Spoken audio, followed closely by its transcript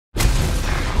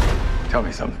Tell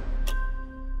me something.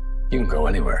 You can go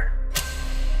anywhere.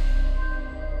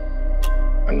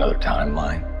 Another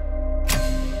timeline.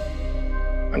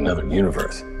 Another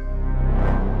universe.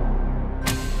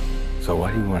 So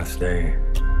why do you want to stay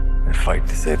and fight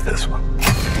to save this one?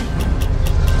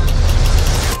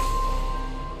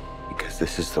 Because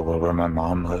this is the world where my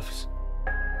mom lives.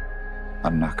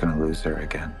 I'm not gonna lose her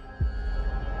again.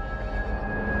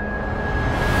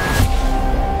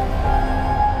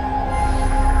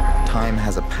 Time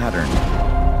has a pattern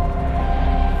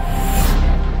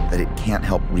that it can't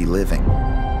help reliving.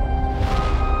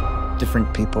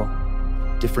 Different people,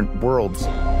 different worlds,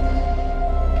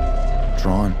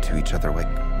 drawn to each other like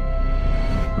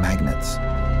magnets.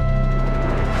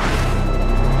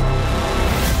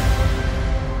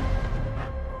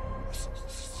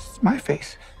 It's my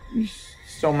face. You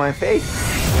stole my face.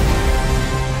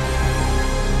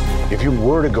 If you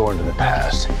were to go into the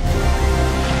past,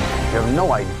 you have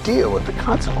no idea what the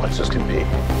consequences can be.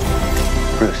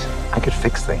 Bruce, I could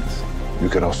fix things. You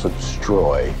could also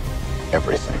destroy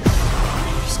everything.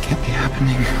 This can't be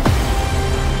happening.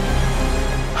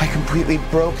 I completely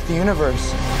broke the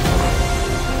universe.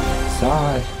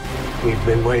 Zod, we've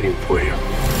been waiting for you.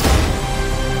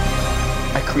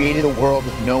 I created a world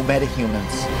with no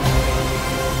metahumans.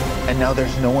 And now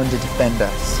there's no one to defend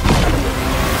us.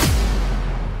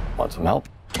 Want some help?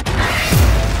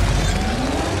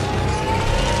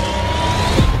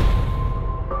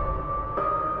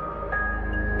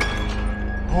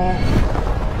 Oh.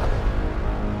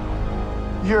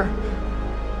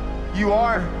 You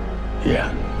are?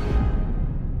 Yeah.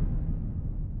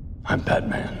 I'm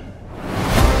Batman.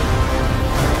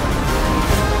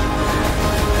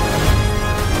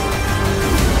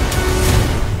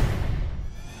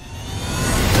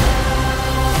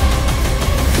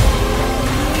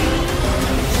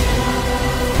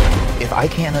 If I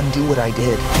can't undo what I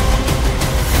did,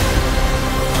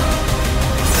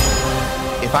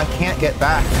 if I can't get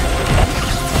back,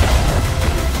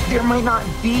 there might not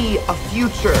be a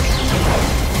future.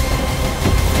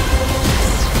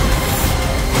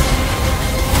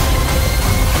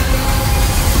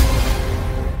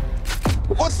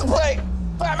 What's the play?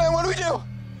 Batman, what do we do?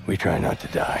 We try not to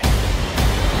die.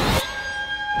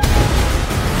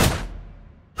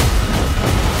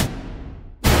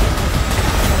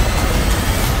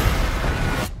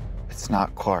 It's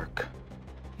not Clark.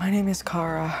 My name is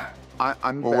Kara.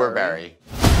 I'm Barry. We're Barry.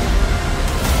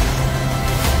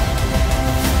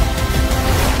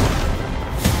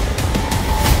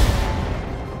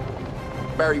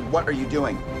 Barry, what are you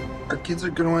doing? Our kids are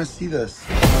gonna want to see this.